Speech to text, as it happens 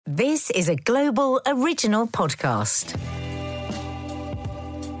This is a Global Original Podcast.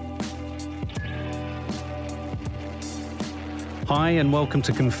 Hi and welcome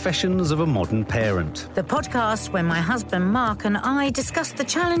to Confessions of a Modern Parent. The podcast where my husband Mark and I discuss the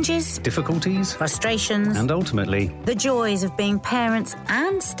challenges, difficulties, frustrations, and ultimately the joys of being parents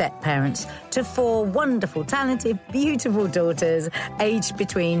and step-parents to four wonderful, talented, beautiful daughters aged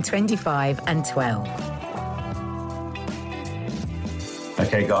between 25 and 12.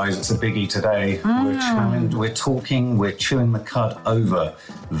 Okay, guys, it's a biggie today. We're chewing the cud over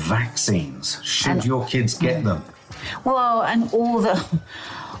vaccines. Should your kids get them? Well, and all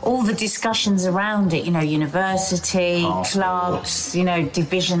the discussions around it, university, clubs,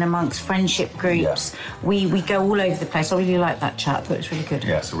 division amongst friendship groups. Yeah. We go all over the place. I really like that chat. I thought it was really good.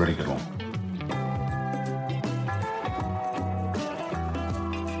 Yeah, it's a really good one.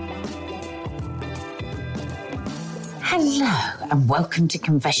 Hello and welcome to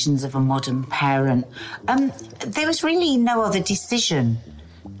Confessions of a Modern Parent. There was really no other decision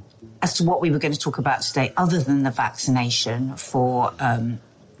as to what we were going to talk about today other than the vaccination for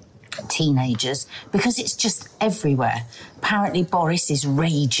teenagers, because it's just everywhere. Apparently Boris is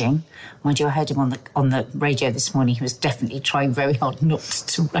raging. Mind you, I heard him on the radio this morning. He was definitely trying very hard not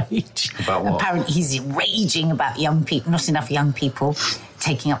to rage. About what? Apparently he's raging about young people, not enough young people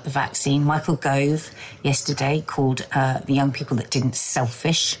taking up the vaccine. Michael Gove yesterday called the young people that didn't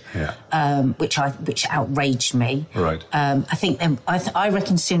selfish, which outraged me. Right. I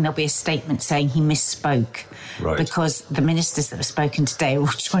reckon soon there'll be a statement saying he misspoke, right, because the ministers that have spoken today are all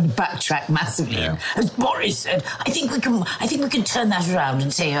trying to backtrack massively. Yeah. As Boris said, I think we can turn that around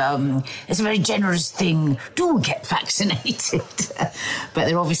and say it's a very generous thing. Do get vaccinated, but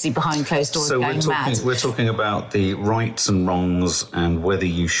they're obviously behind closed doors going mad. We're talking about the rights and wrongs and whether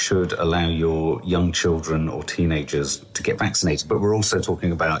you should allow your young children or teenagers to get vaccinated. But we're also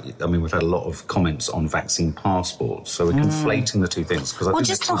talking about, we've had a lot of comments on vaccine passports, so we're conflating the two things. I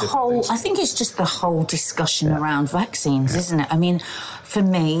think it's just the whole discussion around vaccines, isn't it? For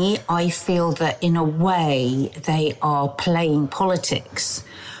me, I feel that in a way they are playing politics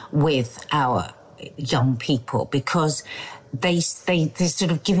with our young people, because they're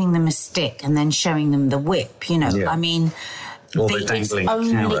sort of giving them a stick and then showing them the whip, Or they're dangling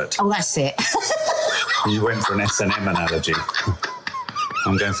a carrot. Oh, that's it. You went for an S&M analogy.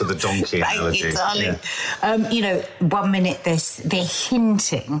 I'm going for the donkey analogy. Thank you, darling. 1 minute they're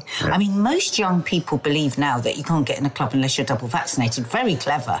hinting. Yeah. Most young people believe now that you can't get in a club unless you're double vaccinated. Very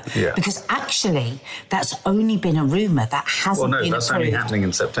clever. Yeah. Because actually, that's only been a rumour. That hasn't been that's approved. only happening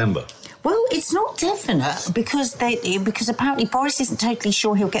in September. Well, it's not definite because apparently Boris isn't totally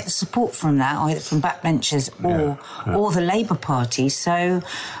sure he'll get the support from that, either from backbenchers or the Labour Party. So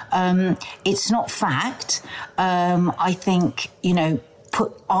it's not fact. I think,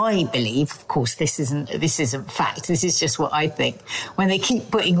 I believe, of course, this isn't fact. This is just what I think. When they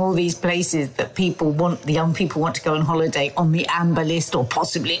keep putting all these places that the young people want to go on holiday on the amber list, or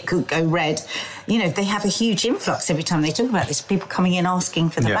possibly it could go red, they have a huge influx every time they talk about this. People coming in asking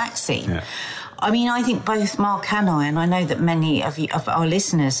for the vaccine. Yeah. I think both Mark and I know that many of our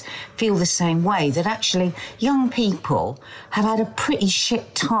listeners feel the same way, that actually young people have had a pretty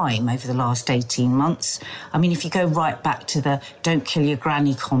shit time over the last 18 months. If you go right back to the don't kill your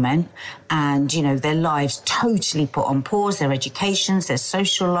granny comment, and, their lives totally put on pause, their educations, their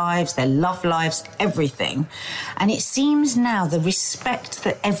social lives, their love lives, everything. And it seems now the respect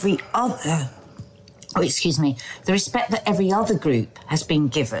that every other group has been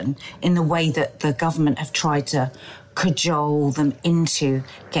given in the way that the government have tried to cajole them into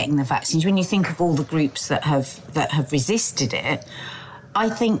getting the vaccines. When you think of all the groups that have resisted it, I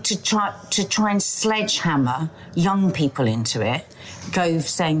think to try and sledgehammer young people into it, Gove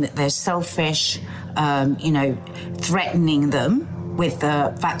saying that they're selfish, threatening them with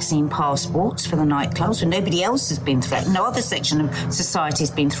the vaccine passports for the nightclubs, when nobody else has been threatened. No other section of society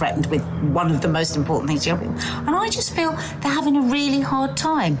has been threatened with one of the most important things to young people. And I just feel they're having a really hard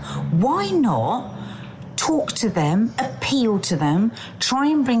time. Why not talk to them, appeal to them, try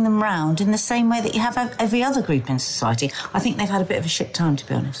and bring them round in the same way that you have every other group in society? I think they've had a bit of a shit time, to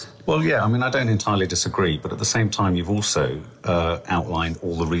be honest. Well, yeah, I don't entirely disagree, but at the same time, you've also outlined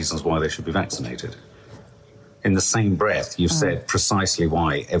all the reasons why they should be vaccinated. In the same breath, you've said precisely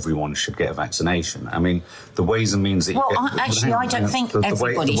why everyone should get a vaccination. The ways and means that you get... I don't think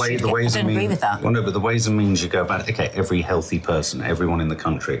everybody should. I don't agree with that. Well, no, but the ways and means you go about it, every healthy person, everyone in the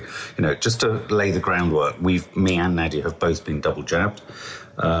country, just to lay the groundwork, me and Nadia have both been double jabbed.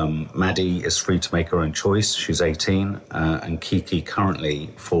 Maddie is free to make her own choice. She's 18, and Kiki currently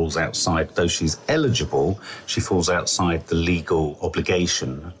falls outside, though she's eligible, she falls outside the legal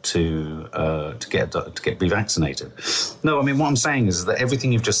obligation to be vaccinated. No, I mean, what I'm saying is that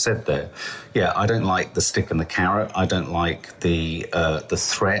everything you've just said there, yeah, I don't like the stick and the carrot. I don't like the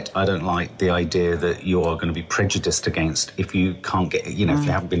threat. I don't like the idea that you are going to be prejudiced against if you can't get, if you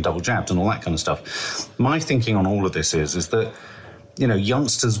haven't been double jabbed and all that kind of stuff. My thinking on all of this is that,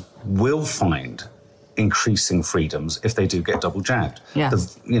 youngsters will find increasing freedoms if they do get double jabbed. Yeah.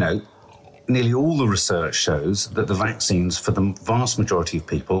 Nearly all the research shows that the vaccines for the vast majority of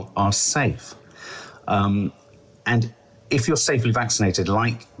people are safe. And if you're safely vaccinated,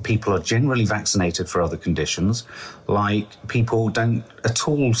 like people are generally vaccinated for other conditions, like people don't at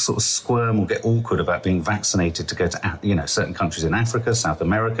all sort of squirm or get awkward about being vaccinated to go to, certain countries in Africa, South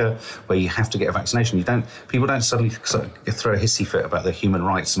America, where you have to get a vaccination. People don't suddenly sort of throw a hissy fit about their human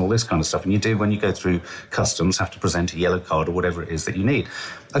rights and all this kind of stuff. And you do when you go through customs, have to present a yellow card or whatever it is that you need.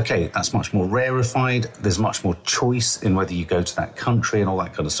 Okay, that's much more rarefied. There's much more choice in whether you go to that country and all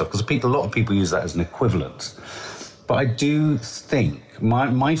that kind of stuff. Because a lot of people use that as an equivalent. But I do think,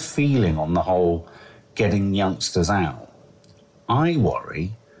 my feeling on the whole getting youngsters out, I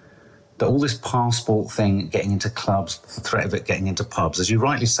worry that all this passport thing, getting into clubs, the threat of it getting into pubs, as you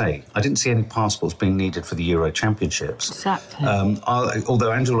rightly say, I didn't see any passports being needed for the Euro Championships. Exactly.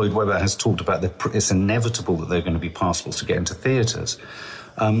 Although Andrew Lloyd Webber has talked about it's inevitable that there are going to be passports to get into theatres.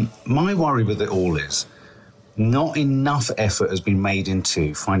 My worry with it all is not enough effort has been made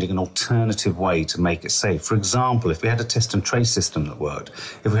into finding an alternative way to make it safe. For example, if we had a test and trace system that worked,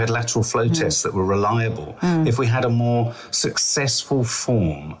 if we had lateral flow tests that were reliable, if we had a more successful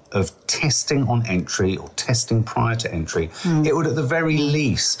form of testing on entry or testing prior to entry, it would at the very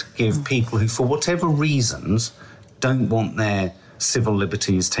least give people who, for whatever reasons, don't want their civil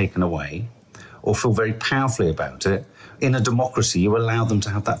liberties taken away or feel very powerfully about it. In a democracy, you allow them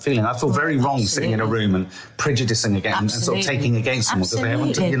to have that feeling. I feel very wrong sitting in a room and prejudicing against and sort of taking against someone because they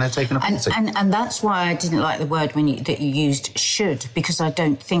haven't, taken a policy. And that's why I didn't like the word that you used, should, because I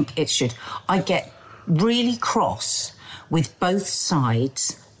don't think it should. I get really cross with both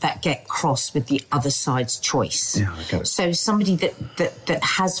sides that get cross with the other side's choice. Yeah, I get it. So somebody that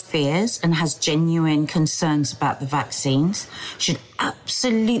has fears and has genuine concerns about the vaccines should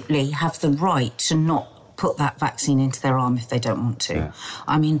absolutely have the right to not put that vaccine into their arm if they don't want to. Yeah.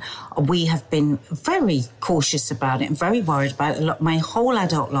 I mean, we have been very cautious about it and very worried about it. My whole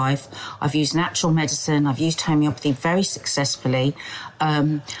adult life, I've used natural medicine, I've used homeopathy very successfully.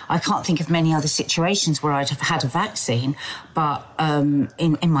 I can't think of many other situations where I'd have had a vaccine, but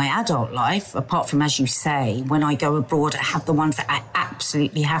in my adult life, apart from, as you say, when I go abroad, I have the ones that I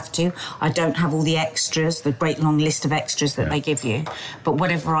absolutely have to. I don't have all the extras, the great long list of extras that they give you, but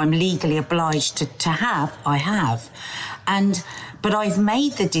whatever I'm legally obliged to have, I have. But I've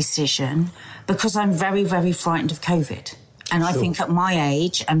made the decision because I'm very, very frightened of COVID. And I think at my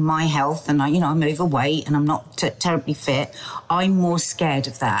age and my health, and I'm overweight and I'm not terribly fit, I'm more scared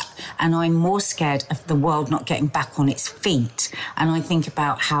of that. And I'm more scared of the world not getting back on its feet. And I think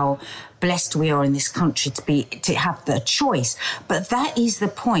about how blessed we are in this country to have the choice. But that is the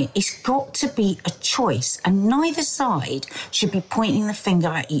point. It's got to be a choice. And neither side should be pointing the finger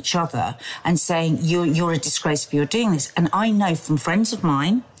at each other and saying, you're a disgrace for you're doing this. And I know from friends of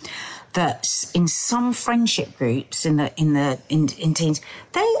mine that in some friendship groups in teens,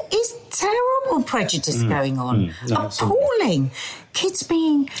 there is terrible prejudice going on. No, appalling. Kids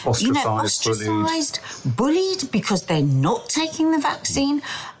being ostracised, bullied because they're not taking the vaccine.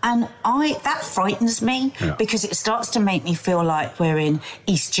 And that frightens me because it starts to make me feel like we're in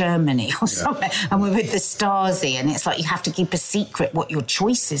East Germany or somewhere and we're with the Stasi, and it's like you have to keep a secret what your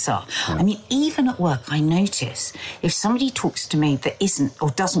choices are. I mean, even at work, I notice if somebody talks to me that isn't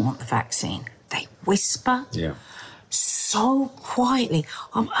or doesn't want the vaccine, they whisper. Yeah. So quietly.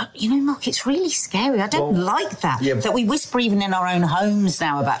 Mark, it's really scary. I don't like that. Yeah, that we whisper even in our own homes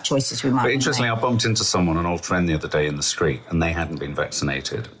now about choices we might make. But interestingly, I bumped into someone, an old friend, the other day in the street, and they hadn't been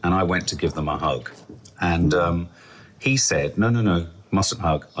vaccinated. And I went to give them a hug. And he said, no, mustn't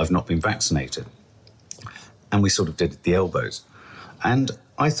hug. I've not been vaccinated. And we sort of did the elbows. And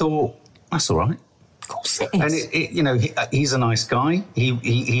I thought, that's all right. Of course it is. And he's a nice guy.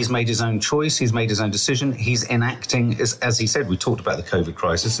 He's made his own choice. He's made his own decision. He's enacting, as he said, we talked about the COVID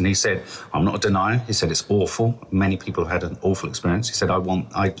crisis, and he said, I'm not a denier. He said, it's awful. Many people have had an awful experience. He said,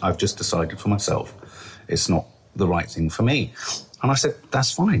 I've just decided for myself. It's not the right thing for me. And I said,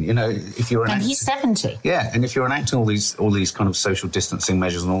 that's fine. You know, if you're And he's 70. Yeah, and if you're enacting all these kind of social distancing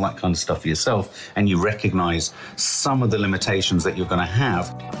measures and all that kind of stuff for yourself, and you recognise some of the limitations that you're going to have.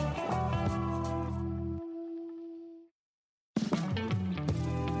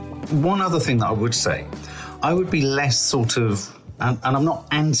 One other thing that I would say, I would be less sort of, and I'm not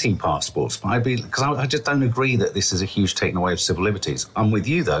anti-passports, but because I just don't agree that this is a huge taking away of civil liberties. I'm with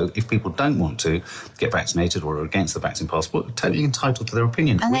you, though, if people don't want to get vaccinated or are against the vaccine passport, they're totally entitled to their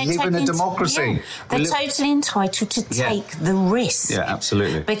opinion. And we live in a democracy. They're totally entitled to take the risk. Yeah,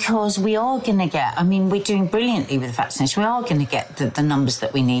 absolutely. Because we are going to get, I mean, we're doing brilliantly with vaccination. We are going to get the numbers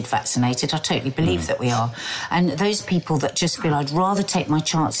that we need vaccinated. I totally believe that we are. And those people that just feel, I'd rather take my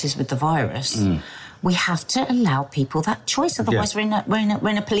chances with the virus... We have to allow people that choice, otherwise we're in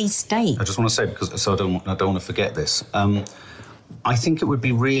a police state. I just want to say, because I don't want to forget this. I think it would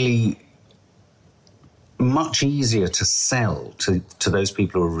be really much easier to sell to those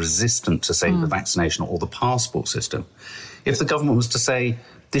people who are resistant to, say, the vaccination or the passport system, if the government was to say,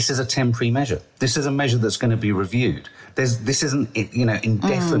 this is a temporary measure. This is a measure that's going to be reviewed. This isn't,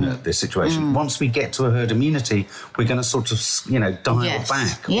 indefinite, this situation. Once we get to a herd immunity, we're going to sort of, dial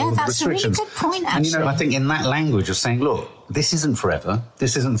back all the restrictions. That's a really good point, actually. And, I think in that language of saying, look, this isn't forever,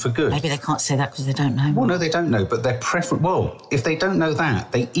 this isn't for good. Maybe they can't say that because they don't know. Well, no, they don't know, but their preference... Well, if they don't know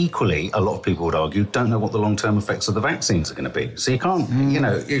that, they equally, a lot of people would argue, don't know what the long-term effects of the vaccines are going to be. So you can't,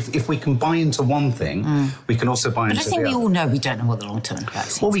 if we can buy into one thing, we can also buy into the other. But I think we all know we don't know what the long-term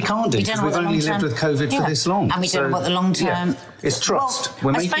vaccines are. Well, we can't do, because we've only lived with COVID for this long. And we don't know what the long-term... Yeah. It's trust.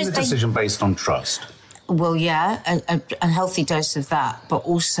 We're making the decision based on trust. Well, yeah, a healthy dose of that, but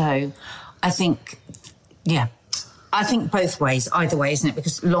also, I think both ways, either way, isn't it?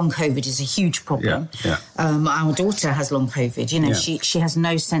 Because long COVID is a huge problem. Yeah. Our daughter has long COVID. She has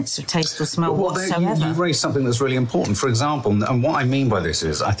no sense of taste or smell whatsoever. You raised something that's really important. For example, and what I mean by this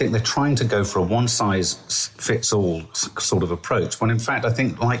is, I think they're trying to go for a one-size-fits-all sort of approach, when in fact, I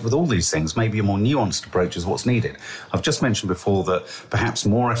think, like with all these things, maybe a more nuanced approach is what's needed. I've just mentioned before that perhaps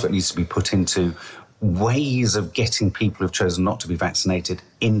more effort needs to be put into ways of getting people who've chosen not to be vaccinated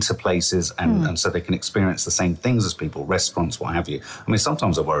into places and so they can experience the same things as people, restaurants, what have you. I mean,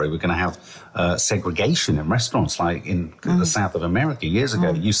 sometimes I worry we're going to have segregation in restaurants, like in the south of America years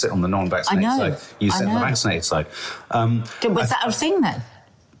ago. You sit on the non-vaccinated side, you sit on the vaccinated side. Was that a thing then?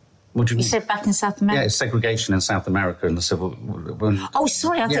 What do you mean? You said back in South America? Yeah, it's segregation in South America in the civil... Oh,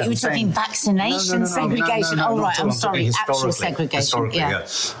 sorry, I thought you were talking vaccination, segregation. No, oh, right, I'm sorry, actual segregation. Yeah.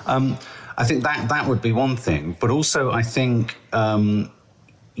 I think that would be one thing, but also I think, one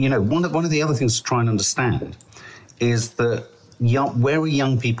of the other things to try and understand is that where are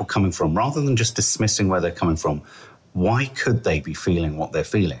young people coming from? Rather than just dismissing where they're coming from, why could they be feeling what they're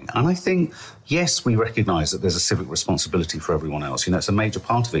feeling? And I think, yes, we recognise that there's a civic responsibility for everyone else. It's a major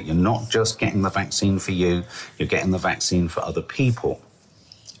part of it. You're not just getting the vaccine for you, you're getting the vaccine for other people.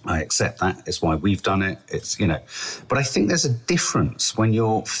 I accept that. It's why we've done it. But I think there's a difference when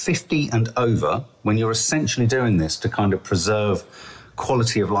you're 50 and over, when you're essentially doing this to kind of preserve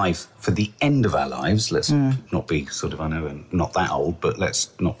quality of life for the end of our lives. Let's not be I know, not that old, but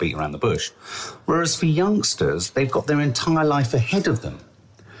let's not beat around the bush. Whereas for youngsters, they've got their entire life ahead of them.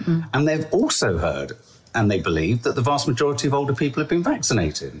 And they've also heard, and they believe, that the vast majority of older people have been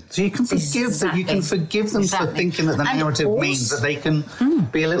vaccinated. So you can forgive them. You can forgive them for thinking that the narrative means that they can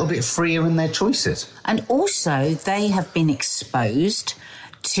be a little bit freer in their choices. And also, they have been exposed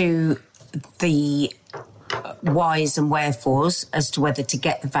to the whys and wherefores as to whether to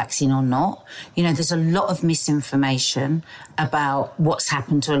get the vaccine or not. There's a lot of misinformation about what's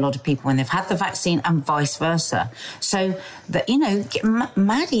happened to a lot of people when they've had the vaccine and vice versa. So that,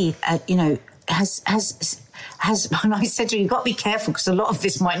 Maddie, has, and I said to her, you've got to be careful because a lot of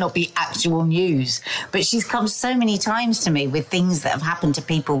this might not be actual news, but she's come so many times to me with things that have happened to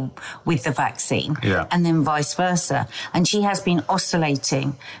people with the vaccine and then vice versa. And she has been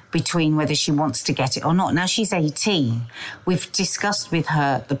oscillating between whether she wants to get it or not. Now, she's 18. We've discussed with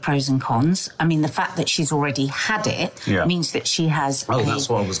her the pros and cons. I mean, the fact that she's already had it means that she has... that's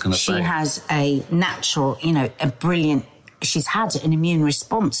what I was going to say. She has a natural, a brilliant... She's had an immune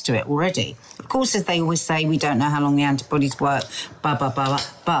response to it already. Of course, as they always say, we don't know how long the antibodies work, blah, blah, blah,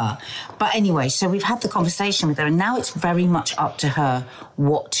 blah. But anyway, so we've had the conversation with her, and now it's very much up to her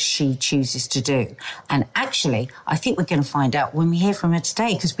what she chooses to do. And actually, I think we're going to find out when we hear from her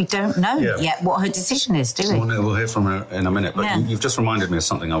today, because we don't know yet what her decision is, do we? We'll hear from her in a minute, but you've just reminded me of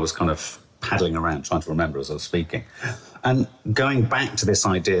something I was kind of paddling around trying to remember as I was speaking. And going back to this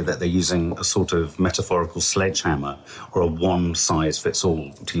idea that they're using a sort of metaphorical sledgehammer or a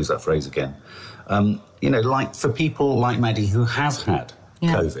one-size-fits-all, to use that phrase again, Like for people like Maddie who have had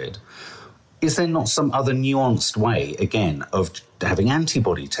COVID, is there not some other nuanced way, again, of having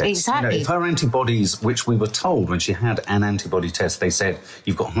antibody tests? Exactly. If her antibodies, which we were told when she had an antibody test, they said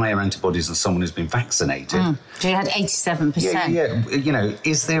you've got higher antibodies than someone who's been vaccinated. She had 87%.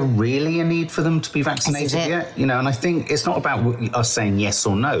 Is there really a need for them to be vaccinated yet? And I think it's not about us saying yes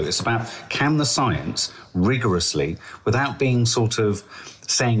or no. It's about, can the science rigorously, without being sort of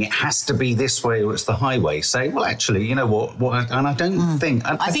saying it has to be this way or it's the highway, say, well, actually, you know what and I don't think...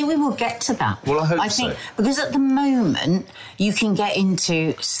 I think we will get to that. Well, I think because at the moment, you can get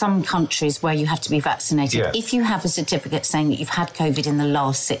into some countries where you have to be vaccinated if you have a certificate saying that you've had COVID in the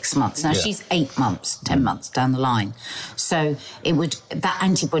last 6 months. Now, she's 8 months, 10 months down the line. So that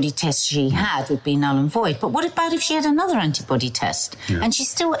antibody test she had would be null and void. But what about if she had another antibody test and she's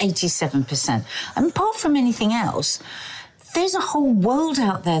still 87%? And apart from anything else, there's a whole world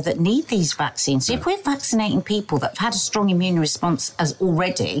out there that need these vaccines. So if we're vaccinating people that have had a strong immune response as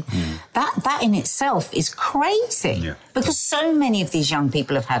already, that in itself is crazy because so many of these young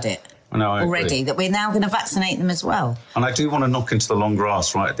people have had it already that we're now going to vaccinate them as well. And I do want to knock into the long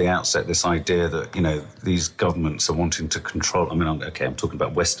grass right at the outset, this idea that, these governments are wanting to control... I'm talking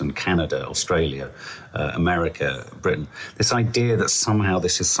about Western Canada, Australia, America, Britain. This idea that somehow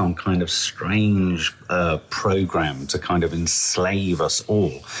this is some kind of strange programme to kind of enslave us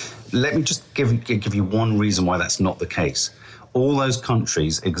all. Let me just give you one reason why that's not the case. All those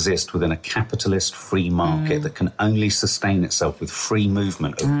countries exist within a capitalist free market that can only sustain itself with free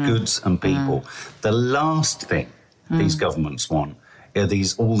movement of goods and people. The last thing these governments want are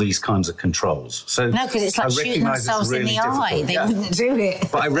all these kinds of controls. So no, because it's like shooting themselves in the eye. They wouldn't do it.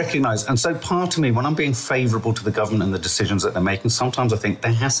 But I recognise, and so part of me, when I'm being favourable to the government and the decisions that they're making, sometimes I think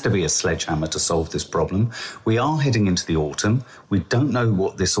there has to be a sledgehammer to solve this problem. We are heading into the autumn. We don't know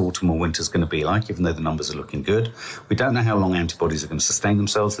what this autumn or winter is going to be like, even though the numbers are looking good. We don't know how long antibodies are going to sustain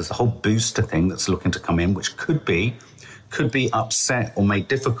themselves. There's a whole booster thing that's looking to come in, which could be upset or made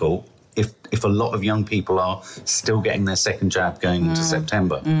difficult if a lot of young people are still getting their second jab going into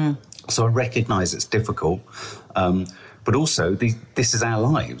September. So I recognise it's difficult, but also this is our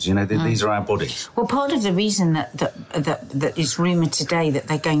lives, these are our bodies. Well, part of the reason that it's rumoured today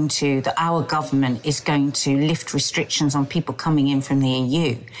that our government is going to lift restrictions on people coming in from the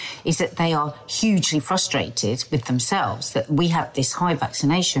EU is that they are hugely frustrated with themselves, that we have this high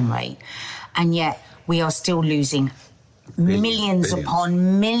vaccination rate, and yet we are still losing millions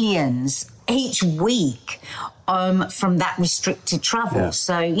upon millions each week from that restricted travel.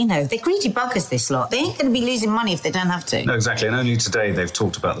 So, they're greedy buggers, this lot. They ain't going to be losing money if they don't have to. No, exactly. And only today they've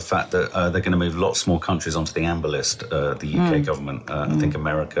talked about the fact that they're going to move lots more countries onto the amber list. The UK government, I think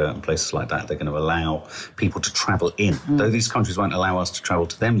America and places like that, they're going to allow people to travel in. Though these countries won't allow us to travel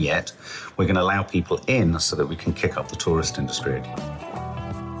to them yet, we're going to allow people in so that we can kick up the tourist industry again.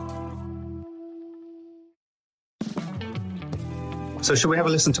 So should we have a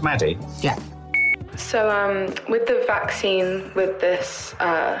listen to Maddie? Yeah. So with the vaccine, with this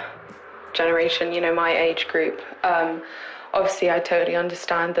generation, my age group, obviously I totally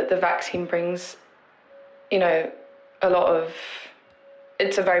understand that the vaccine brings, a lot of...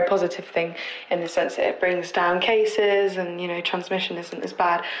 It's a very positive thing in the sense that it brings down cases and, transmission isn't as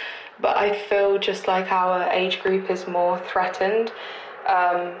bad. But I feel just like our age group is more threatened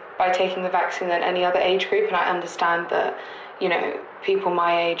by taking the vaccine than any other age group. And I understand that, people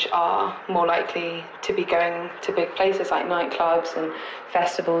my age are more likely to be going to big places like nightclubs and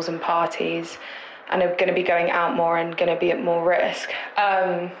festivals and parties and are going to be going out more and going to be at more risk.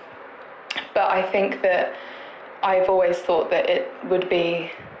 But I think that I've always thought that it would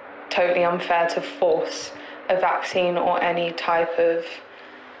be totally unfair to force a vaccine or any type of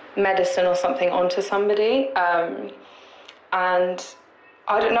medicine or something onto somebody. And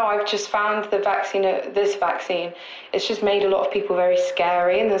I don't know, I've just found this vaccine, it's just made a lot of people very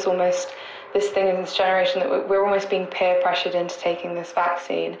scary, and there's almost this thing in this generation that we're almost being peer pressured into taking this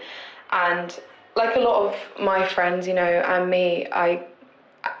vaccine. And like a lot of my friends, and me,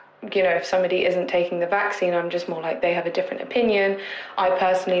 if somebody isn't taking the vaccine, I'm just more like they have a different opinion. I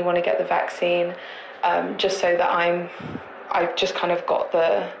personally want to get the vaccine just so that I've just kind of got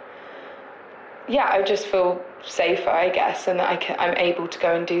I just feel safer, I guess, and that I'm able to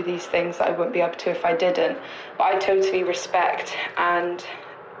go and do these things that I wouldn't be able to if I didn't. But I totally respect and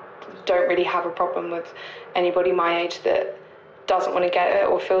don't really have a problem with anybody my age that doesn't want to get it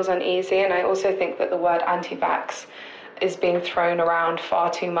or feels uneasy. And I also think that the word anti-vax is being thrown around far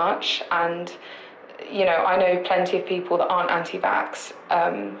too much. And, I know plenty of people that aren't anti-vax,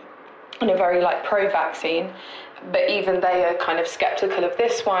 and are very like pro-vaccine, but even they are kind of skeptical of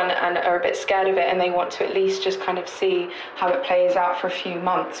this one and are a bit scared of it, and they want to at least just kind of see how it plays out for a few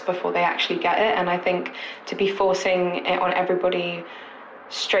months before they actually get it. And I think to be forcing it on everybody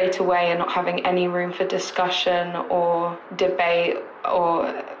straight away and not having any room for discussion or debate,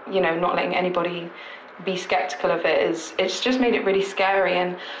 or, you know, not letting anybody be skeptical of it, it's just made it really scary.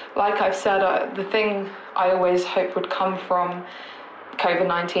 And like I've said, the thing I always hoped would come from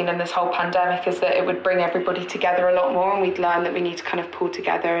COVID-19 and this whole pandemic is that it would bring everybody together a lot more, and we'd learn that we need to kind of pull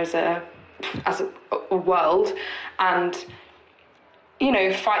together as a world and, you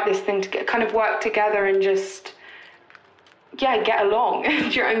know, fight this thing to kind of work together and just get along. Do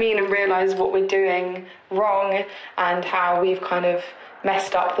you know what I mean? And realise what we're doing wrong and how we've kind of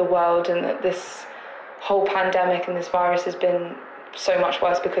messed up the world, and that this whole pandemic and this virus has been so much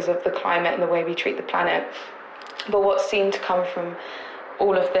worse because of the climate and the way we treat the planet. But what seemed to come from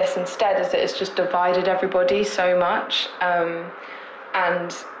all of this instead is that it's just divided everybody so much, and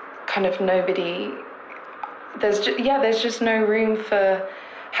kind of nobody, there's just no room for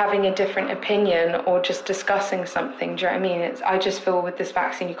having a different opinion or just discussing something. Do you know what I mean? I just feel with this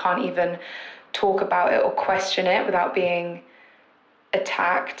vaccine you can't even talk about it or question it without being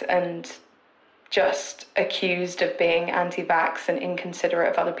attacked and just accused of being anti-vax and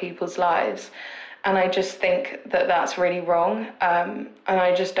inconsiderate of other people's lives. And I just think that that's really wrong. And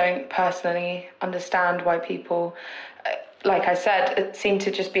I just don't personally understand why people, like I said, seem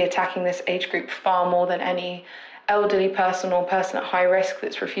to just be attacking this age group far more than any elderly person or person at high risk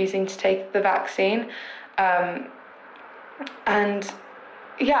that's refusing to take the vaccine. And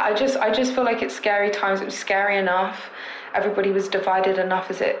yeah, I just feel like it's scary times. It was scary enough. Everybody was divided enough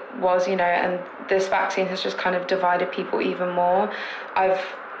as it was, you know, and this vaccine has just kind of divided people even more. I've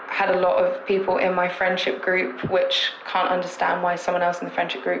had a lot of people in my friendship group which can't understand why someone else in the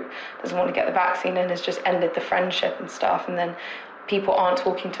friendship group doesn't want to get the vaccine and has just ended the friendship and stuff. And then people aren't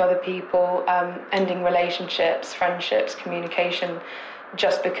talking to other people, ending relationships, friendships, communication,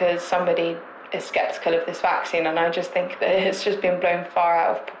 just because somebody is skeptical of this vaccine. And I just think that it's just been blown too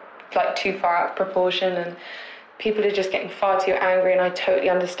far out of proportion, and people are just getting far too angry. And I totally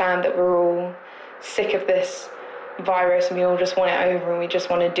understand that we're all sick of this virus and we all just want it over, and we just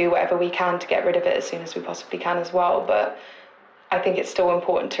want to do whatever we can to get rid of it as soon as we possibly can as well. But I think it's still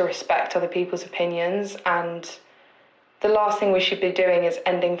important to respect other people's opinions, and the last thing we should be doing is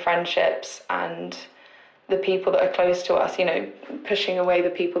ending friendships and the people that are close to us, you know, pushing away the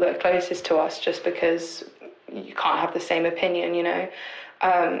people that are closest to us just because you can't have the same opinion, you know.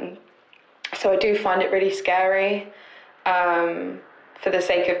 So I do find it really scary, for the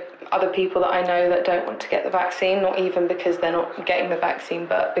sake of other people that I know that don't want to get the vaccine, not even because they're not getting the vaccine,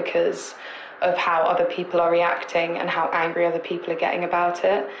 but because of how other people are reacting and how angry other people are getting about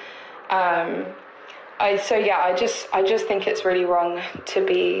it. I just think it's really wrong to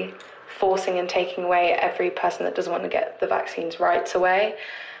be forcing and taking away every person that doesn't want to get the vaccine's rights away.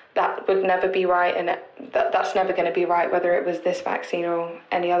 That would never be right, and that's never going to be right, whether it was this vaccine or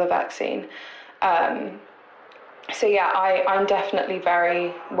any other vaccine. So yeah, I'm definitely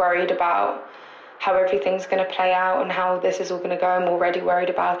very worried about how everything's going to play out and how this is all going to go. I'm already worried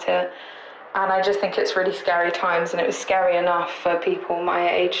about it. And I just think it's really scary times, and it was scary enough for people my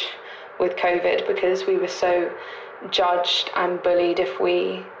age with COVID because we were so judged and bullied if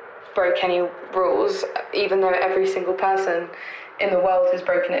we broke any rules, even though every single person in the world has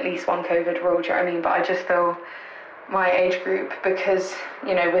broken at least one COVID rule, do you know what I mean? But I just feel my age group, because,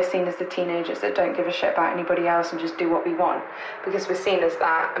 you know, we're seen as the teenagers that don't give a shit about anybody else and just do what we want, because we're seen as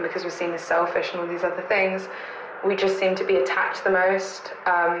that, and because we're seen as selfish and all these other things, we just seem to be attacked the most.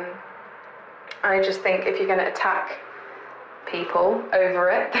 I just think if you're going to attack people over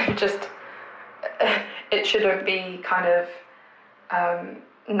it, then just it shouldn't be kind of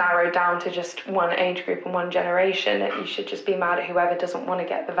narrowed down to just one age group and one generation. You should just be mad at whoever doesn't want to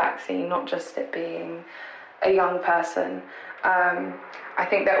get the vaccine, not just it being a young person. I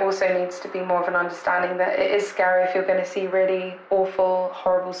think there also needs to be more of an understanding that it is scary if you're going to see really awful,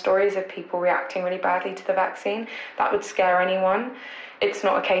 horrible stories of people reacting really badly to the vaccine. That would scare anyone. It's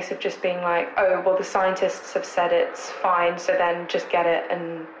not a case of just being like, oh, well, the scientists have said it's fine, so then just get it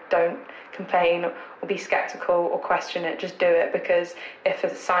and don't complain or be skeptical or question it. Just do it, because if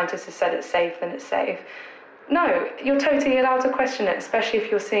a scientist has said it's safe, then it's safe. No, you're totally allowed to question it, especially if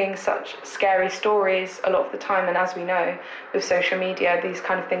you're seeing such scary stories a lot of the time. And as we know, with social media, these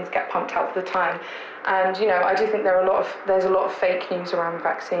kind of things get pumped out all the time. And, you know, I do think there's a lot of fake news around the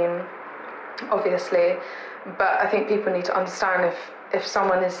vaccine, obviously. But I think people need to understand if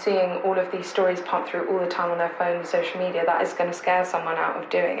someone is seeing all of these stories pumped through all the time on their phone and social media, that is going to scare someone out of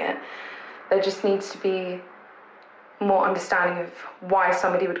doing it. There just needs to be more understanding of why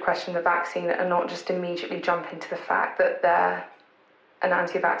somebody would question the vaccine and not just immediately jump into the fact that they're an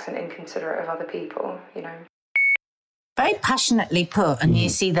anti-vax and inconsiderate of other people, you know. Very passionately put, and you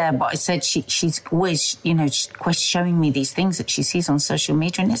see there what I said, she's always, you know, showing me these things that she sees on social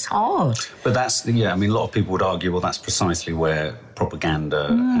media, and it's hard. But that's, I mean, a lot of people would argue, well, that's precisely where propaganda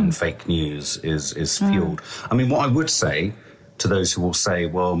and fake news is fueled. I mean, what I would say to those who will say,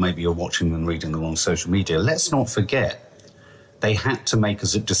 well, maybe you're watching and reading them on social media, let's not forget they had to make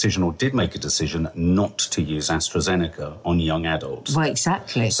a decision, or did make a decision, not to use AstraZeneca on young adults. Well,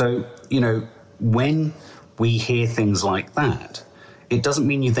 exactly. So, you know, when we hear things like that, it doesn't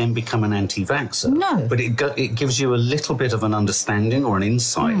mean you then become an anti-vaxxer. No. But it gives you a little bit of an understanding or an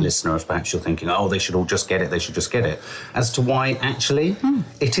insight, listener, if perhaps you're thinking, oh, they should all just get it, they should just get it, as to why actually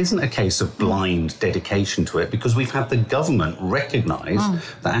it isn't a case of blind dedication to it, because we've had the government recognise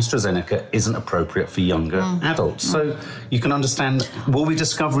that AstraZeneca isn't appropriate for younger adults. So you can understand, will we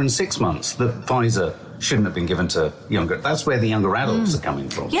discover in 6 months that Pfizer shouldn't have been given to younger? That's where the younger adults are coming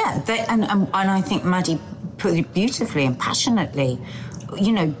from. Yeah, and I think Maddie put it beautifully and passionately.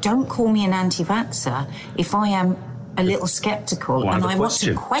 You know, don't call me an anti-vaxxer if I am a little sceptical and I want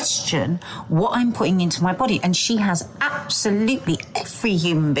to question what I'm putting into my body. And she has absolutely, every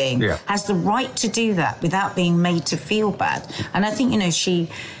human being has the right to do that without being made to feel bad. And I think, you know, she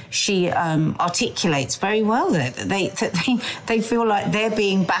articulates very well there that they feel like they're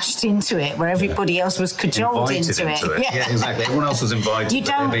being bashed into it, where everybody else was cajoled into it. Yeah, exactly. Everyone else was invited. You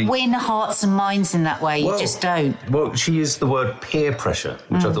don't win hearts and minds in that way. You just don't. Well, she used the word peer pressure,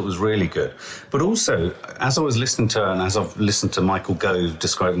 which I thought was really good. But also, as I was listening to her, and as I've listened to Michael Gove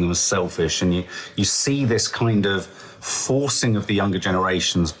describing them as selfish, and you see this kind of forcing of the younger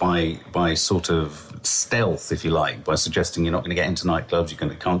generations by sort of stealth, if you like, by suggesting you're not going to get into nightclubs, you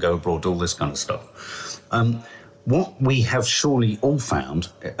can't go abroad, all this kind of stuff. What we have surely all found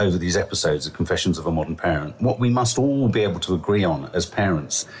over these episodes of Confessions of a Modern Parent, what we must all be able to agree on as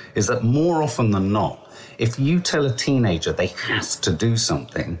parents, is that more often than not, if you tell a teenager they have to do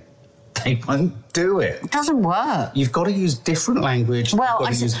something, they won't do it. It doesn't work. You've got to use different language, you've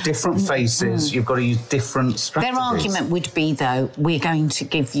got to use different faces, you've got to use different strategies. Their argument would be, though, we're going to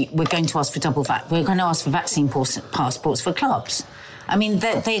ask for we're going to ask for vaccine passports for clubs. I mean,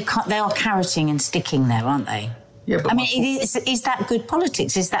 they are carroting and sticking there, aren't they? Yeah, but I mean, is that good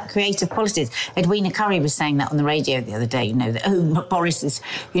politics? Is that creative politics? Edwina Currie was saying that on the radio the other day. You know, that Boris is,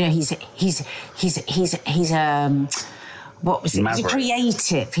 you know, he's what was it? He's a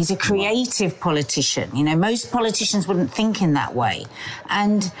creative. He's a creative politician. You know, most politicians wouldn't think in that way.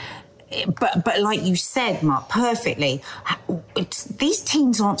 And but like you said, Mark, perfectly, these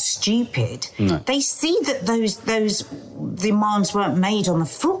teens aren't stupid. No. They see that those demands weren't made on the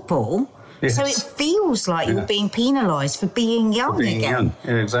football. Yes. So it feels like you're being penalised for being young again.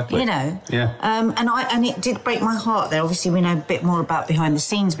 Yeah, exactly. You know? Yeah. And it did break my heart there. Obviously, we know a bit more about behind the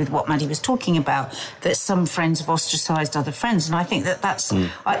scenes with what Maddie was talking about, that some friends have ostracised other friends. And I think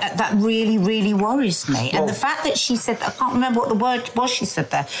that really, really worries me. Well, and the fact that she said, I can't remember what the word was she said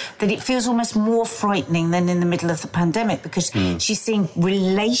there, that it feels almost more frightening than in the middle of the pandemic, because she's seeing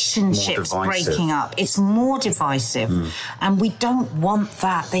relationships breaking up. It's more divisive. And we don't want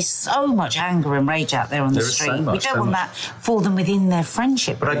that. There's so much anger and rage out there on the street. We don't want that for them within their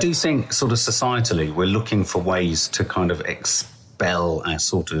friendship. But I do think, sort of societally, we're looking for ways to kind of expel our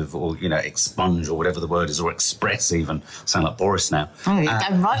sort of, or, you know, expunge, or whatever the word is, or express even. Sound like Boris now. Oh, you're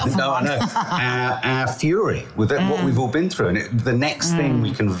going right off. No, I know. Our fury with what we've all been through. And the next thing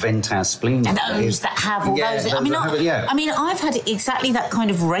we can vent our spleen and those that have all those. I mean, I've had exactly that kind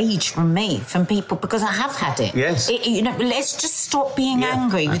of rage from people, because I have had it. Yes. You know, let's just stop being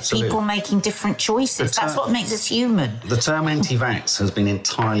angry with people making different choices. That's what makes us human. The term anti-vax has been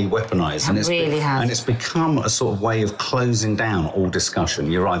entirely weaponised. And it's become a sort of way of closing down all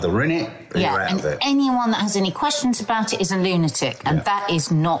discussion. You're either in it or you're out of it. Anyone that has any questions about it is a lunatic, and that is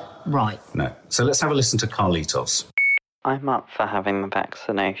not right. No. So let's have a listen to Carlitos. I'm up for having the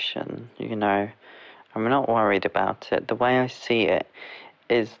vaccination, you know. I'm not worried about it. The way I see it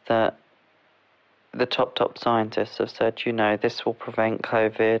is that the top scientists have said, you know, this will prevent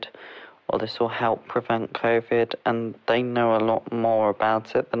COVID, or this will help prevent COVID, and they know a lot more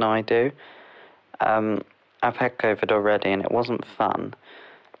about it than I do. I've had COVID already, and it wasn't fun.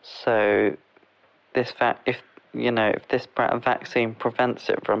 So, if this vaccine prevents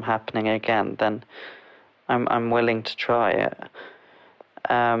it from happening again, then I'm willing to try it.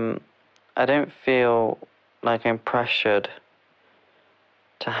 I don't feel like I'm pressured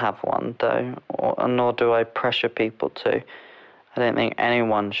have one, though, nor do I pressure people to. I don't think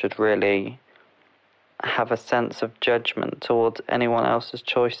anyone should really have a sense of judgment towards anyone else's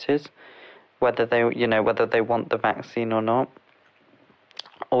choices, whether they want the vaccine or not.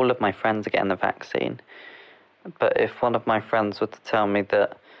 All of my friends are getting the vaccine, but if one of my friends were to tell me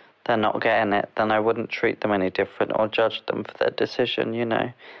that they're not getting it, then I wouldn't treat them any different or judge them for their decision, you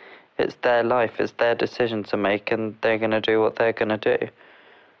know. It's their life, it's their decision to make, and they're going to do what they're going to do.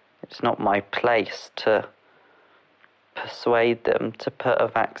 It's not my place to persuade them to put a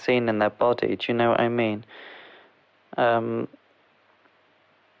vaccine in their body. Do you know what I mean? They're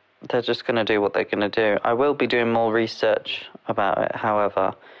just going to do what they're going to do. I will be doing more research about it,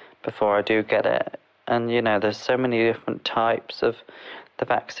 however, before I do get it. And, you know, there's so many different types of the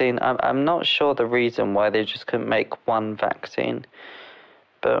vaccine. I'm not sure the reason why they just couldn't make one vaccine.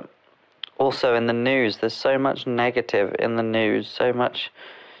 But also in the news, there's so much negative in the news, so much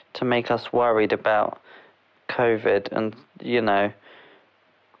to make us worried about COVID, and you know,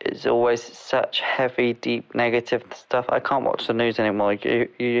 it's always such heavy, deep, negative stuff. I can't watch the news anymore. You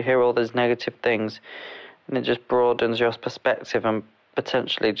hear all those negative things, and it just broadens your perspective and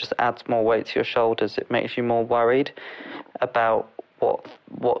potentially just adds more weight to your shoulders. It makes you more worried about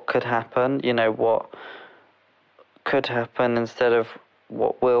what could happen. You know, what could happen instead of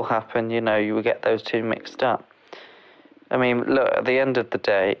what will happen. You know, you will get those two mixed up. I mean, look, at the end of the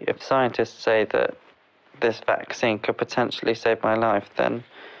day, if scientists say that this vaccine could potentially save my life, then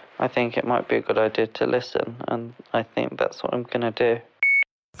I think it might be a good idea to listen, and I think that's what I'm going to do.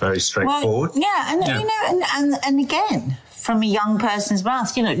 Very straightforward. Well, you know, and again, from a young person's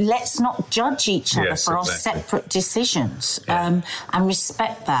mouth, you know, let's not judge each other for our separate decisions, and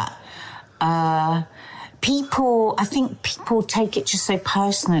respect that. I think people take it just so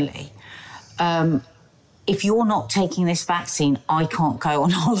personally. If you're not taking this vaccine, I can't go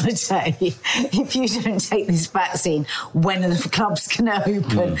on holiday. If you don't take this vaccine, when are the clubs going to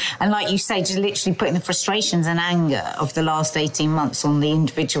open? And like you say, just literally putting the frustrations and anger of the last 18 months on the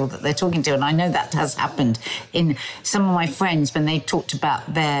individual that they're talking to. And I know that has happened in some of my friends when they talked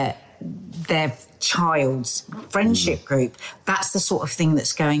about their child's friendship group. That's the sort of thing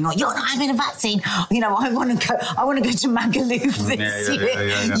that's going on. You're not having a vaccine. You know, I want to go to Magaluf this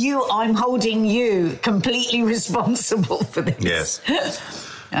year. Yeah. I'm holding you completely responsible for this. Yes.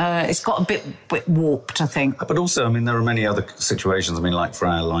 It's got a bit warped, I think. But also, I mean, there are many other situations. I mean, like for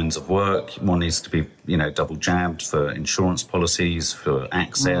our lines of work, one needs to be, you know, double jabbed for insurance policies, for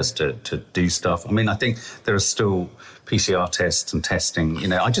access to do stuff. I mean, I think there are still PCR tests and testing. You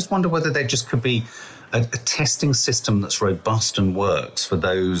know, I just wonder whether there just could be a testing system that's robust and works for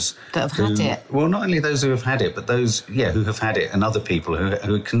those that have had it. Well, not only those who have had it, but those, who have had it, and other people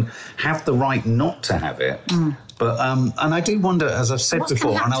who can have the right not to have it. But and I do wonder, as I've said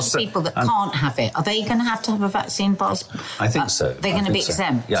before, and I'll say, people that can't have it, are they going to have a vaccine passport? I think so. They're going to be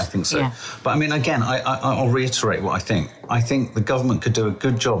exempt. Yeah, I think so. Yeah. But I mean, again, I'll reiterate what I think. I think the government could do a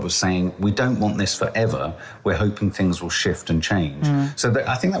good job of saying we don't want this forever. We're hoping things will shift and change. So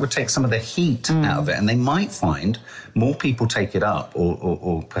I think that would take some of the heat out of it, and they might find more people take it up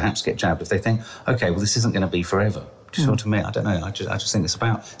or perhaps get jabbed if they think, okay, well, this isn't going to be forever. Do you know what I mean? I don't know. I just think it's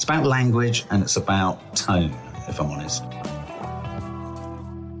about language and it's about tone, if I'm honest.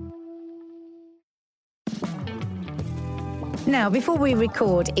 Now, before we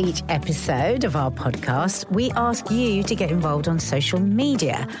record each episode of our podcast, we ask you to get involved on social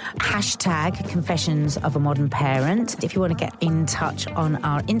media. Hashtag Confessions of a Modern Parent. If you want to get in touch on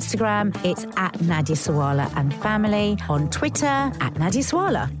our Instagram, it's at Nadia Sawalha and Family. On Twitter, at Nadia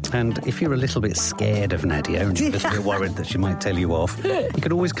Sawalha. And if you're a little bit scared of Nadia and you're a little bit worried that she might tell you off, you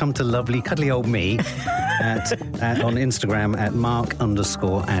can always come to lovely, cuddly old me on Instagram at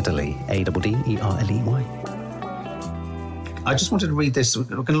Mark_Adderley, Adderley. I just wanted to read this. We're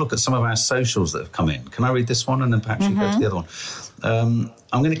going to look at some of our socials that have come in. Can I read this one and then perhaps you go to the other one?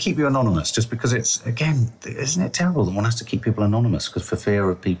 I'm going to keep you anonymous just because it's, again, isn't it terrible that one has to keep people anonymous because for fear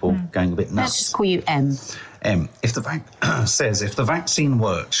of people going a bit nuts? Let's just call you M. M. If the vaccine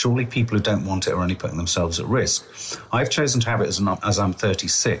works, surely people who don't want it are only putting themselves at risk. I've chosen to have it as I'm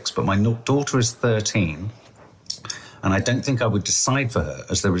 36, but my daughter is 13. And I don't think I would decide for her,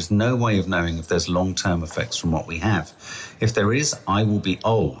 as there is no way of knowing if there's long-term effects from what we have. If there is, I will be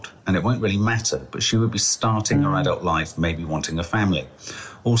old, and it won't really matter, but she would be starting her adult life, maybe wanting a family.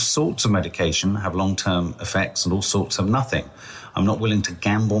 All sorts of medication have long-term effects, and all sorts have nothing. I'm not willing to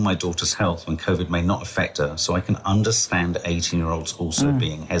gamble my daughter's health when COVID may not affect her, so I can understand 18-year-olds also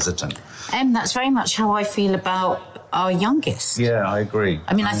being hesitant. That's very much how I feel about our youngest. Yeah, I agree.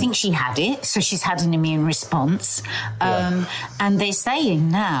 I mean, I think she had it, so she's had an immune response. And they're saying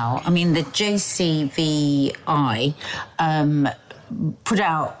now, I mean, the JCVI put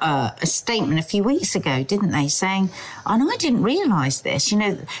out a statement a few weeks ago, didn't they, saying, and I didn't realise this, you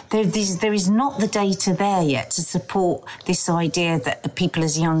know, there is not the data there yet to support this idea that people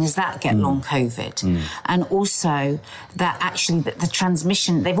as young as that get long COVID. And also that actually the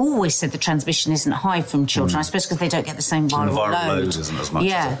transmission, they've always said the transmission isn't high from children, I suppose because they don't get the same viral load. Isn't as much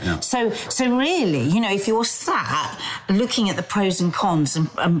as it, So really, you know, if you're sat looking at the pros and cons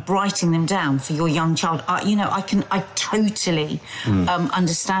and writing them down for your young child, I totally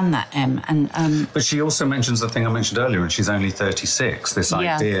understand that, Em. But she also mentions the thing I mentioned earlier, and she's only 36, this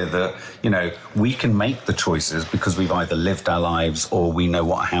idea that, you know, we can make the choices because we've either lived our lives or we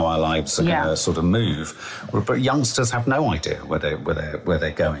know how our lives are going to sort of move. But youngsters have no idea where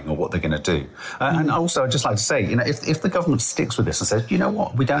they're going or what they're going to do. And also, I'd just like to say, you know, if the government sticks with this and says, you know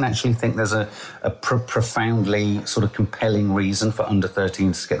what, we don't actually think there's a profoundly sort of compelling reason for under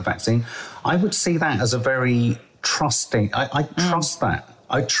 13s to get the vaccine, I would see that as a very trusting. I trust that.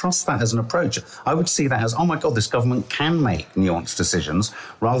 I trust that as an approach. I would see that as, oh my God, this government can make nuanced decisions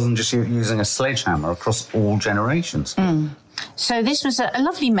rather than just using a sledgehammer across all generations. So this was a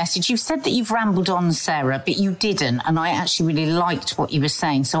lovely message. You've said that you've rambled on, Sarah, but you didn't, and I actually really liked what you were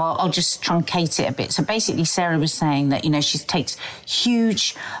saying, so I'll just truncate it a bit. So basically, Sarah was saying that, you know, she takes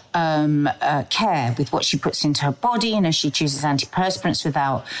huge care with what she puts into her body. You know, she chooses antiperspirants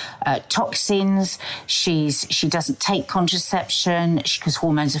without toxins. She doesn't take contraception because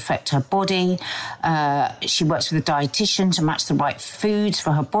hormones affect her body. She works with a dietitian to match the right foods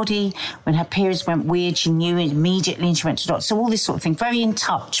for her body. When her periods went weird, she knew it immediately, and she went to the doctor. So all this sort of thing, very in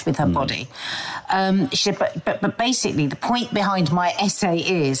touch with her body. She said, but basically, the point behind my essay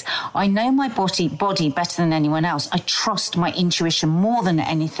is, I know my body better than anyone else. I trust my intuition more than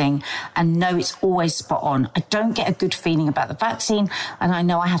anything and know it's always spot on. I don't get a good feeling about the vaccine, and I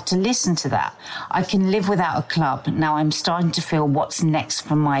know I have to listen to that. I can live without a club. Now I'm starting to feel what's next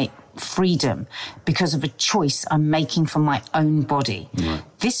for my freedom because of a choice I'm making for my own body.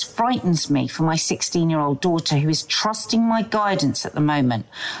 This frightens me for my 16-year-old daughter, who is trusting my guidance at the moment.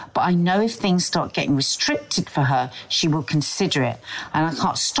 But I know if things start getting restricted for her, she will consider it. And I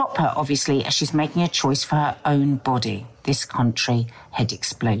can't stop her, obviously, as she's making a choice for her own body. This country, head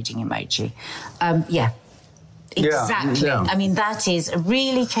exploding emoji. Exactly. Yeah. I mean, that is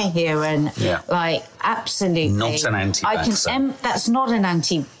really coherent. Like, absolutely. Not an anti-vaxxer. That's not an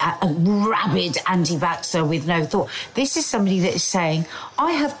a rabid anti-vaxxer with no thought. This is somebody that is saying,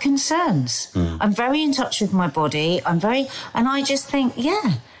 I have concerns. I'm very in touch with my body. And I just think,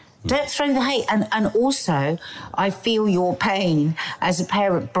 don't throw the hate. And also, I feel your pain as a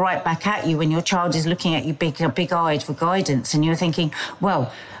parent right back at you when your child is looking at you big-eyed for guidance, and you're thinking,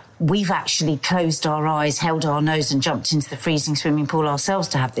 well, we've actually closed our eyes, held our nose and jumped into the freezing swimming pool ourselves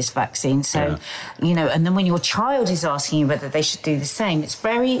to have this vaccine. So, you know, and then when your child is asking you whether they should do the same, it's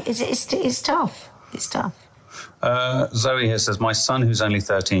tough. It's tough. Zoe here says, my son, who's only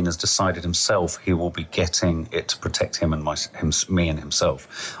 13, has decided himself he will be getting it to protect him and me and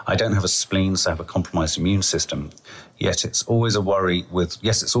himself. I don't have a spleen, so I have a compromised immune system. Yet it's always a worry with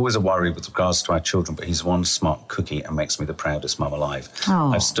regards to our children, but he's one smart cookie and makes me the proudest mum alive.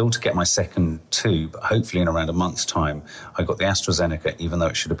 I've still to get my second two, but hopefully in around a month's time. I got the AstraZeneca, even though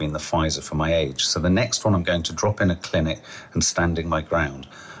it should have been the Pfizer for my age. So the next one I'm going to drop in a clinic and standing my ground.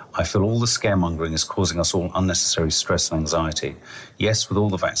 I feel all the scaremongering is causing us all unnecessary stress and anxiety. Yes, with all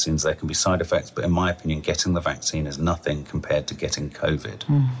the vaccines, there can be side effects, but in my opinion, getting the vaccine is nothing compared to getting COVID.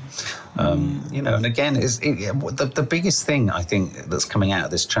 You know, and again, the biggest thing I think that's coming out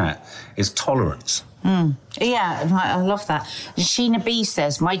of this chat is tolerance. Yeah, I love that. Sheena B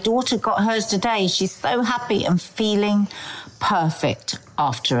says, my daughter got hers today. She's so happy and feeling perfect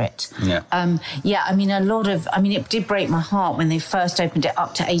after it. I mean, it did break my heart when they first opened it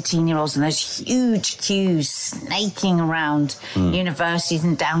up to 18-year-olds and those huge queues snaking around universities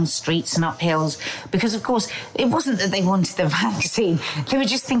and down streets and up hills, because of course it wasn't that they wanted the vaccine, they were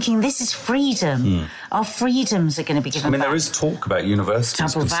just thinking, this is freedom. Our freedoms are going to be given back. There is talk about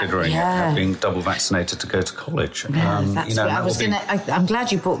universities considering being double vaccinated to go to college. I'm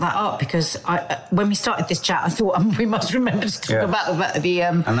glad you brought that up, because when we started this chat I thought we must remember to talk about the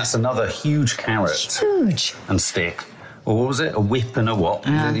and that's another huge carrot. Huge. And stick. Or what was it? A whip and a what?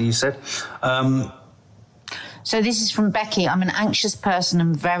 You said? So this is from Becky. I'm an anxious person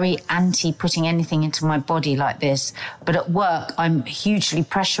and very anti putting anything into my body like this. But at work, I'm hugely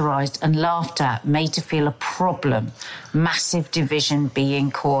pressurised and laughed at, made to feel a problem. Massive division being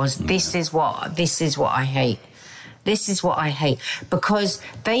caused. This is what I hate. This is what I hate, because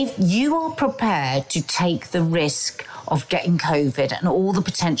you are prepared to take the risk of getting COVID and all the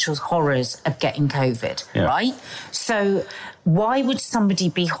potential horrors of getting COVID, right? So why would somebody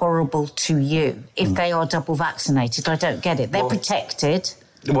be horrible to you if they are double vaccinated? I don't get it. They're protected.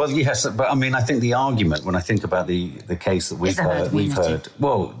 Well, yes, but I mean, I think the argument, when I think about the case that we've heard,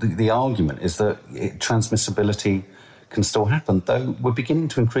 well, the argument is that transmissibility can still happen, though we're beginning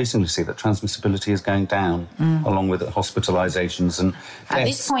to increasingly see that transmissibility is going down along with hospitalisations and deaths. At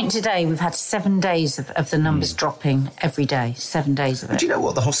this point today, we've had 7 days of the numbers dropping every day, 7 days of it. But do you know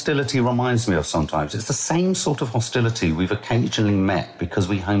what the hostility reminds me of sometimes? It's the same sort of hostility we've occasionally met because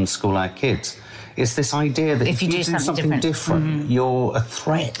we homeschool our kids. It's this idea that if you do something different, you're a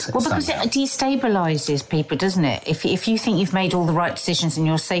threat. Well, because it destabilises people, doesn't it? If you think you've made all the right decisions and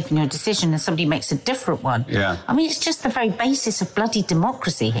you're safe in your decision and somebody makes a different one. Yeah. I mean, it's just the very basis of bloody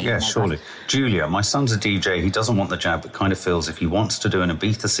democracy here. Yeah, surely. Julia, my son's a DJ. He doesn't want the jab, but kind of feels if he wants to do an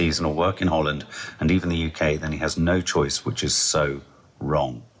Ibiza season or work in Holland and even the UK, then he has no choice, which is so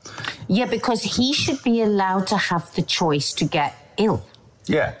wrong. Yeah, because he should be allowed to have the choice to get ill.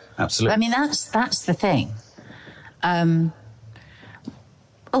 Yeah, absolutely. I mean, that's the thing. I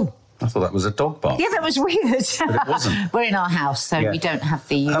thought that was a dog bark. Yeah, that was weird. But it wasn't. We're in our house, so we don't have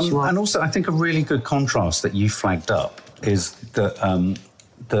the usual... and also, I think a really good contrast that you flagged up is that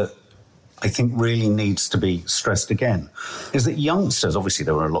that I think really needs to be stressed again, is that youngsters, obviously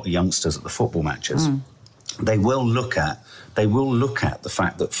there were a lot of youngsters at the football matches, they will look at the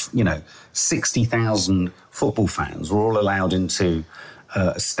fact that, 60,000 football fans were all allowed into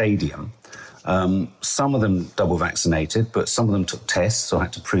a stadium. Some of them double vaccinated, but some of them took tests or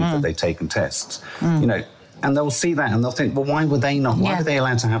had to prove that they'd taken tests. And they'll see that and they'll think, well, why were they not? Why were they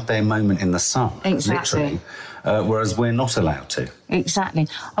allowed to have their moment in the sun? Exactly. Literally, whereas we're not allowed to. Exactly.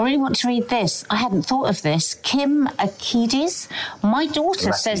 I really want to read this. I hadn't thought of this. Kim Akides. My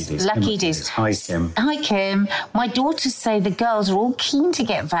daughter says... Lakides. Hi, Kim. Hi, Kim. My daughters say the girls are all keen to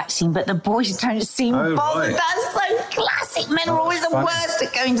get vaccine, but the boys don't seem bothered. Right. That's so classic. Men are always the worst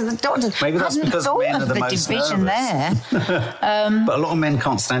at going to the doctor. Maybe that's because men are the most division nervous. There. But a lot of men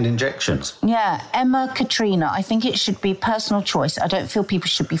can't stand injections. Yeah. Emma Katrina. I think it should be personal choice. I don't feel people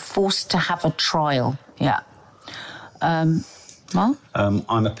should be forced to have a trial. Yeah. Mark?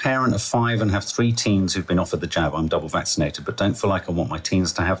 I'm a parent of 5 and have 3 teens who've been offered the jab. I'm double vaccinated, but don't feel like I want my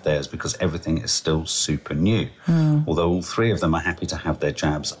teens to have theirs because everything is still super new. Although all 3 of them are happy to have their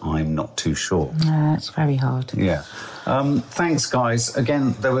jabs, I'm not too sure. No, it's very hard. Yeah. Thanks, guys.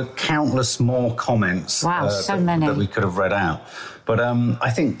 Again, there were countless more comments. Wow, so many. That we could have read out. But I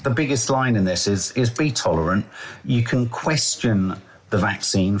think the biggest line in this is be tolerant. You can question the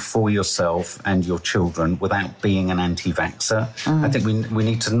vaccine for yourself and your children without being an anti-vaxxer. I think we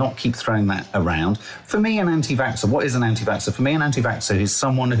need to not keep throwing that around. For me, an anti-vaxxer, what is an anti-vaxxer? For me, an anti-vaxxer is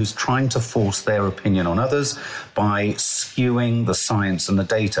someone who's trying to force their opinion on others by skewing the science and the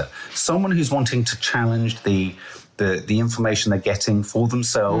data. Someone who's wanting to challenge the information they're getting for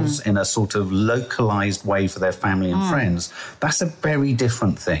themselves in a sort of localised way for their family and friends. That's a very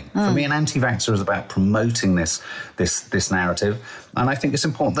different thing. For me, an anti-vaxxer is about promoting this narrative. And I think it's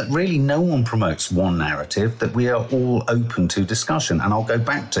important that really no one promotes one narrative, that we are all open to discussion. And I'll go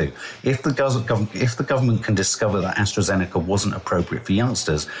back to, if the government can discover that AstraZeneca wasn't appropriate for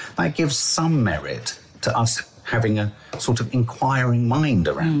youngsters, that gives some merit to us having a sort of inquiring mind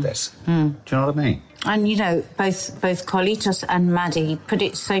around this. Do you know what I mean? And, both Carlitos and Maddie put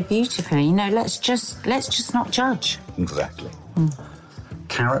it so beautifully. Let's just not judge. Exactly.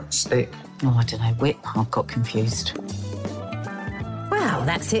 Carrot, stick? Oh, I don't know. Whip. I got confused. Well,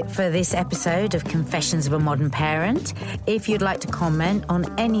 that's it for this episode of Confessions of a Modern Parent. If you'd like to comment on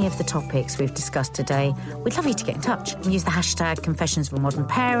any of the topics we've discussed today, we'd love you to get in touch. Use the hashtag Confessions of a Modern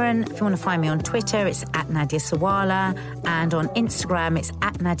Parent. If you want to find me on Twitter, it's @Nadia Sawala, and on Instagram, it's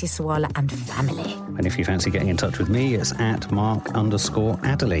 @Nadia Sawala and Family. And if you fancy getting in touch with me, it's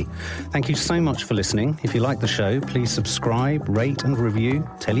 @Mark_Adderley. Thank you so much for listening. If you like the show, please subscribe, rate and review,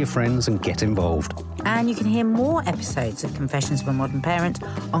 tell your friends and get involved. And you can hear more episodes of Confessions of a Modern Parent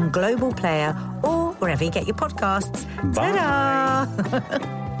on Global Player or wherever you get your podcasts. Bye.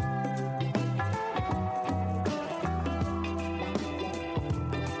 Ta-da!